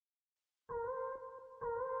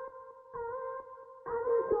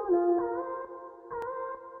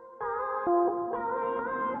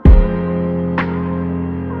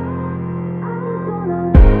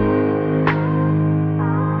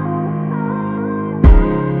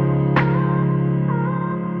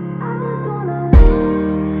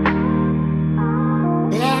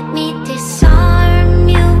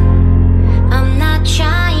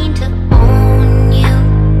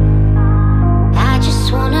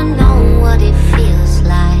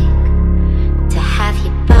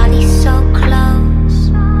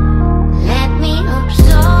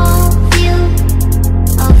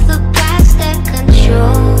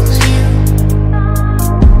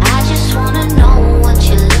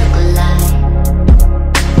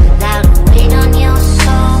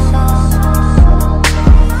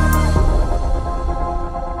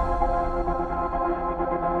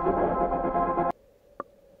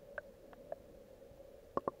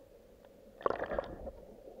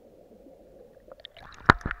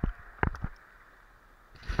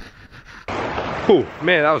Whew,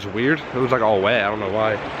 man, that was weird. It was like all wet, I don't know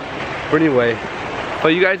why. But anyway, so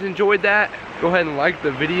you guys enjoyed that? Go ahead and like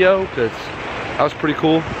the video, because that was pretty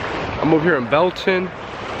cool. I'm over here in Belton.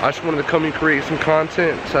 I just wanted to come and create some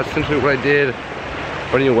content, so that's essentially what I did.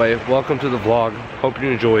 But anyway, welcome to the vlog. Hope you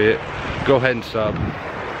enjoy it. Go ahead and sub.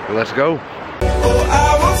 And let's go. Oh,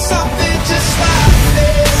 I want something just like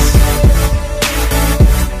this.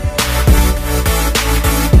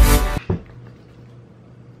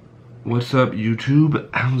 What's up, YouTube?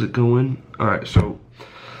 How's it going? Alright, so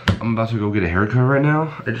I'm about to go get a haircut right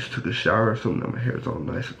now. I just took a shower, so now my hair is all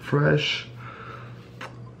nice and fresh.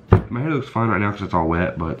 My hair looks fine right now because it's all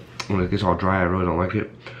wet, but when it gets all dry, I really don't like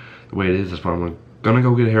it the way it is. That's why I'm gonna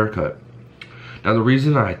go get a haircut. Now, the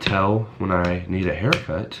reason I tell when I need a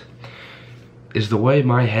haircut is the way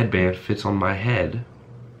my headband fits on my head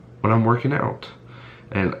when I'm working out.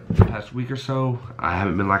 And the past week or so, I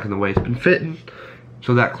haven't been liking the way it's been fitting.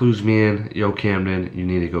 So that clues me in, yo Camden, you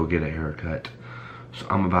need to go get a haircut. So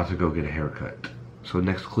I'm about to go get a haircut. So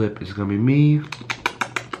next clip is gonna be me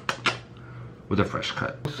with a fresh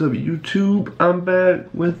cut. What's up, YouTube? I'm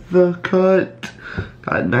back with the cut.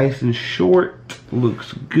 Got nice and short.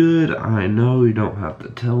 Looks good. I know, you don't have to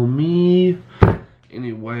tell me.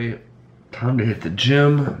 Anyway, time to hit the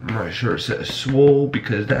gym. My shirt says swole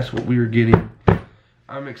because that's what we were getting.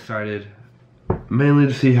 I'm excited. Mainly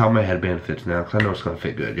to see how my headband fits now, because I know it's going to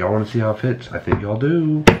fit good. Y'all want to see how it fits? I think y'all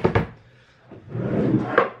do.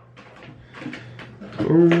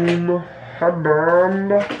 Boom.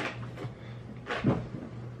 Headband.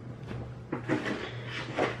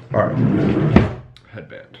 Alright.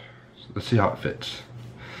 Headband. So let's see how it fits.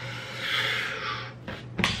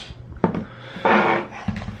 I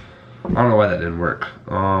don't know why that didn't work.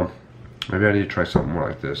 Maybe I need to try something more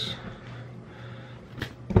like this.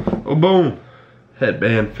 Oh, boom.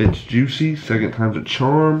 Headband fits juicy. Second time's a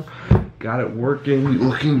charm. Got it working.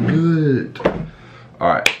 Looking good.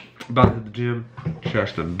 Alright. About to hit the gym.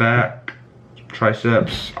 Chest and back.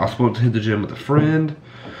 Triceps. I was supposed to hit the gym with a friend.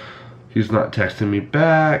 He's not texting me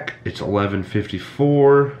back. It's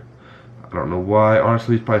 11:54. I don't know why.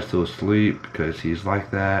 Honestly, he's probably still asleep because he's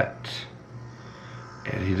like that.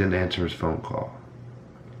 And he didn't answer his phone call.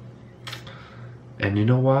 And you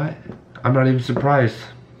know what? I'm not even surprised.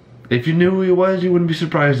 If you knew who he was, you wouldn't be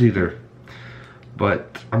surprised either.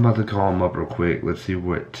 But I'm about to call him up real quick. Let's see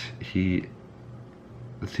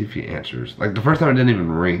if he answers. Like, the first time it didn't even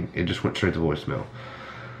ring. It just went straight to voicemail.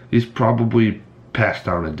 He's probably passed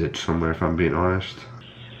down a ditch somewhere, if I'm being honest.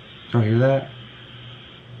 Y'all hear that?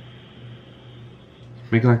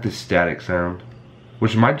 Making like this static sound.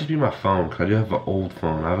 Which might just be my phone, because I do have an old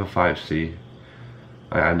phone. I have a 5C.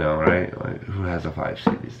 I know, right? Like, who has a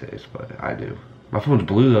 5C these days? But I do. My phone's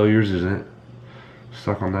blue though, yours isn't.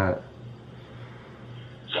 Stuck on that.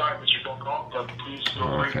 Sorry, but you broke off, but please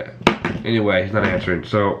feel free. Okay. Anyway, he's not answering,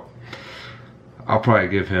 so I'll probably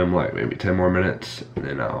give him like maybe 10 more minutes, and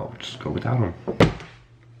then I'll just go without him.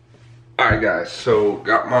 Alright guys, so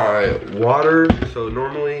got my water. So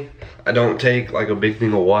normally I don't take like a big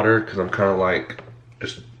thing of water because I'm kind of like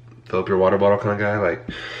just fill up your water bottle kind of guy, like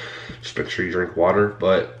just make sure you drink water.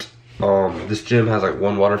 But this gym has like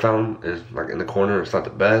one water fountain, is like in the corner. It's not the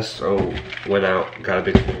best, so went out, got a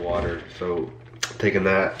big thing of water. So taking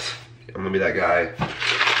that, I'm gonna be that guy.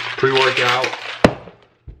 Pre-workout,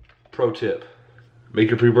 pro tip: make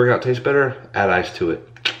your pre-workout taste better, add ice to it.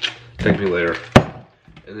 Thank me later.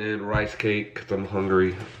 And then rice cake, because I'm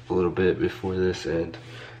hungry a little bit before this, and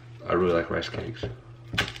I really like rice cakes.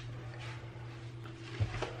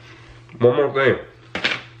 One more thing.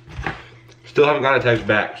 Still haven't got a text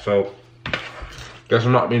back, so guess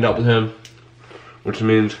I'm not meeting up with him, which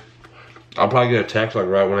means I'll probably get a text like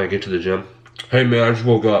right when I get to the gym. Hey man, I just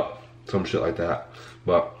woke up. Some shit like that.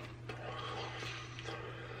 But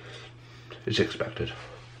it's expected.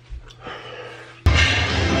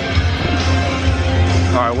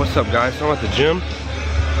 Alright, what's up guys? I'm at the gym.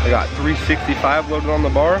 I got 365 loaded on the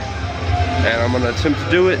bar, and I'm gonna attempt to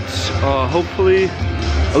do it hopefully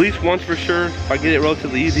at least once for sure. If I get it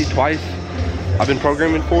relatively easy, twice. I've been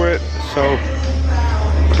programming for it, so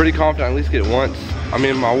I'm pretty confident I at least get it once. I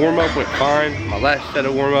mean, my warm-up went fine. My last set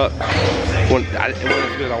of warm-up, it wasn't as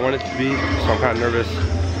good as I wanted it to be, so I'm kind of nervous.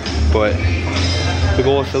 But the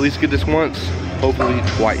goal is to at least get this once, hopefully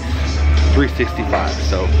twice. 365,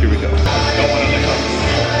 so here we go.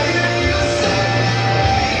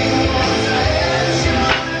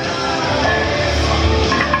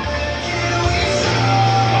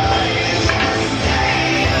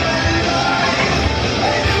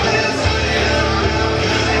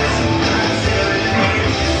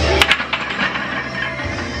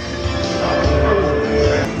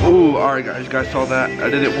 Alright guys, you guys saw that.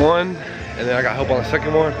 I did it one, and then I got help on the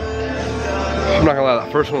second one. I'm not gonna lie,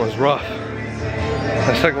 that first one was rough.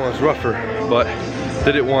 The second one was rougher, but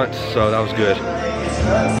did it once, so that was good.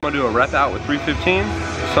 I'm gonna do a rep out with 315.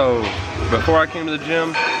 So before I came to the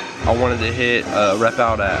gym, I wanted to hit a rep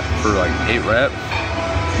out for like 8 reps.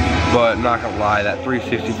 But not gonna lie, that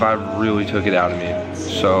 365 really took it out of me.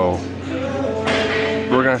 So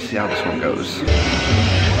we're gonna see how this one goes.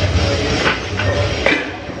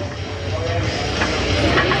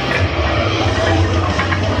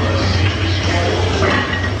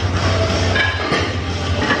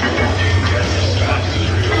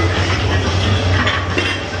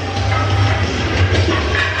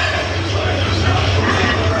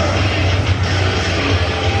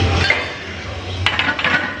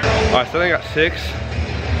 Alright, so I think I got 6,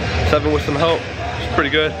 7 with some help. It's pretty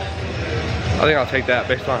good. I think I'll take that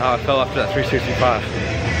based on how I felt after that 365.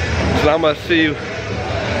 So now I'm gonna see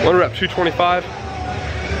one rep 225.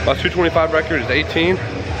 My 225 record is 18.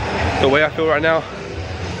 The way I feel right now, I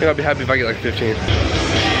think I'll be happy if I get like 15.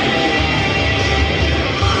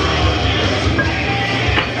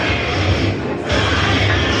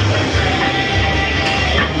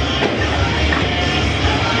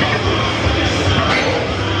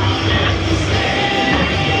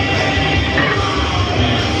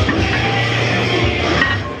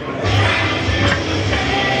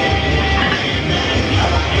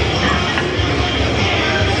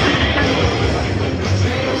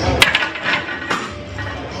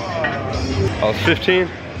 I was 15.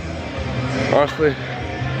 Honestly,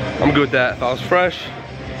 I'm good with that. If I was fresh,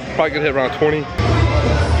 probably could hit around 20.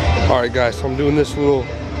 Alright guys, so I'm doing this little,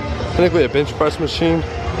 technically a bench press machine,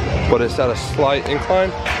 but it's at a slight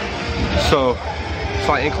incline. So,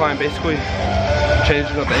 slight incline basically,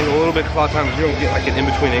 changing up the angle a little bit, because a lot of times you don't get like an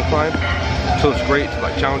in-between incline. So it's great to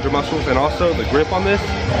like challenge your muscles, and also the grip on this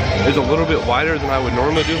is a little bit wider than I would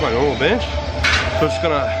normally do with my normal bench. So it's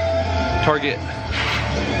gonna target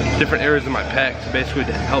different areas of my pec to basically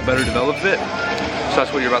help better develop it. So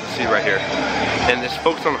that's what you're about to see right here. And it's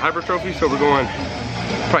focused on hypertrophy, so we're going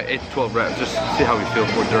probably 8 to 12 reps, just to see how we feel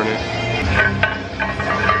before doing it.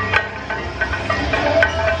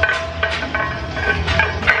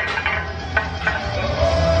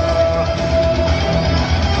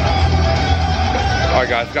 Alright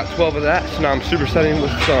guys, got 12 of that, so now I'm supersetting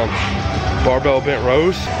with some barbell bent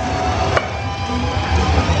rows.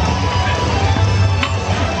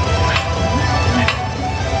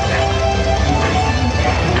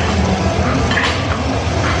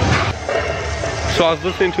 So I was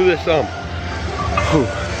listening to this, I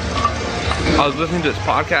was listening to this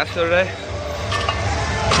podcast the other day.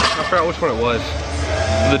 I forgot which one it was.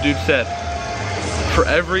 The dude said, for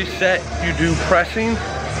every set you do pressing,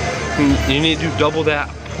 you need to do double that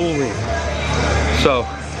pulling. So,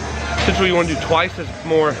 essentially you want to do twice as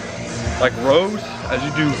more like rows as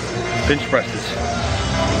you do bench presses.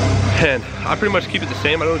 And I pretty much keep it the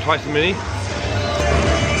same. I don't do twice as many.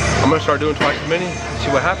 I'm gonna start doing twice as many and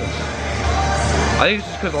see what happens. I think it's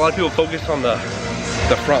just because a lot of people focus on the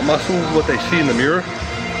front muscles, what they see in the mirror.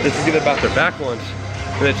 They forget about their back ones,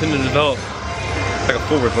 and they tend to develop like a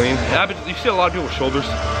forward lean. You see a lot of people's shoulders.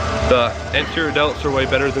 The anterior delts are way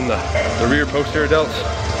better than the rear posterior delts.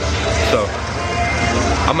 So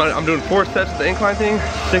I'm doing 4 sets of the incline thing,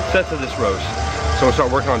 6 sets of this rows. So I'm gonna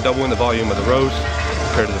start working on doubling the volume of the rows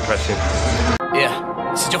compared to the pressing. Yeah.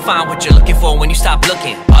 Said you'll find what you're looking for when you stop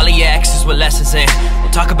looking. All of your exes with lessons in.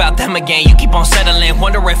 We'll talk about them again, you keep on settling.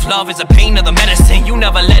 Wonder if love is a pain or the medicine. You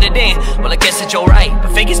never let it in, well I guess that you're right.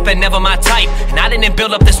 But Vegas been never my type, and I didn't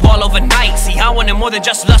build up this wall overnight. See, I wanted more than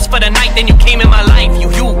just lust for the night. Then you came in my life,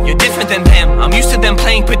 you're different than them. I'm used to them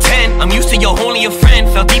playing pretend, I'm used to you're only a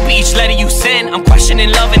friend. Fell deep in each letter you send. I'm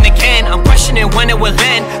questioning loving again, I'm questioning when it will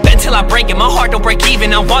end. Then till I break it, my heart don't break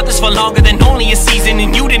even. I want this for longer than only a season,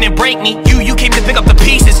 and you didn't break me. You came to pick up the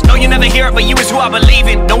pieces. No, you never hear it, but you is who I believe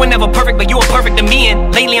in. No one ever perfect, but you are perfect to me.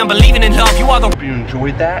 And lately I'm believing in love. You are the. Hope you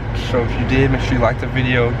enjoyed that. So if you did, make sure you like the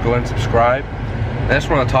video, go ahead and subscribe. And I just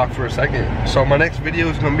want to talk for a second. So my next video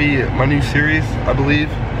is going to be my new series, I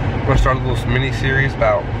believe. I'm going to start a little mini series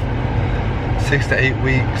about 6 to 8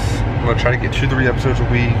 weeks. I'm going to try to get 2 to 3 episodes a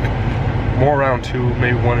week. More around 2,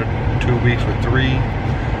 maybe 1 or 2 weeks with 3.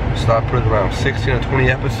 So I put it around 16 to 20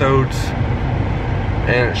 episodes.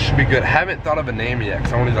 And it should be good. I haven't thought of a name yet,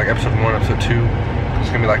 because I want to do like episode 1, episode 2. It's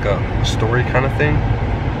going to be like a story kind of thing.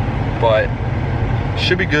 But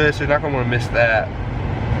should be good, so you're not going to want to miss that.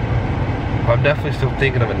 I'm definitely still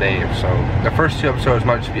thinking of a name, so the first 2 episodes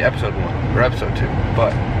might just be episode 1 or episode 2.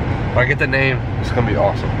 But when I get the name, it's going to be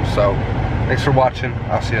awesome. So thanks for watching.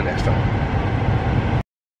 I'll see you next time.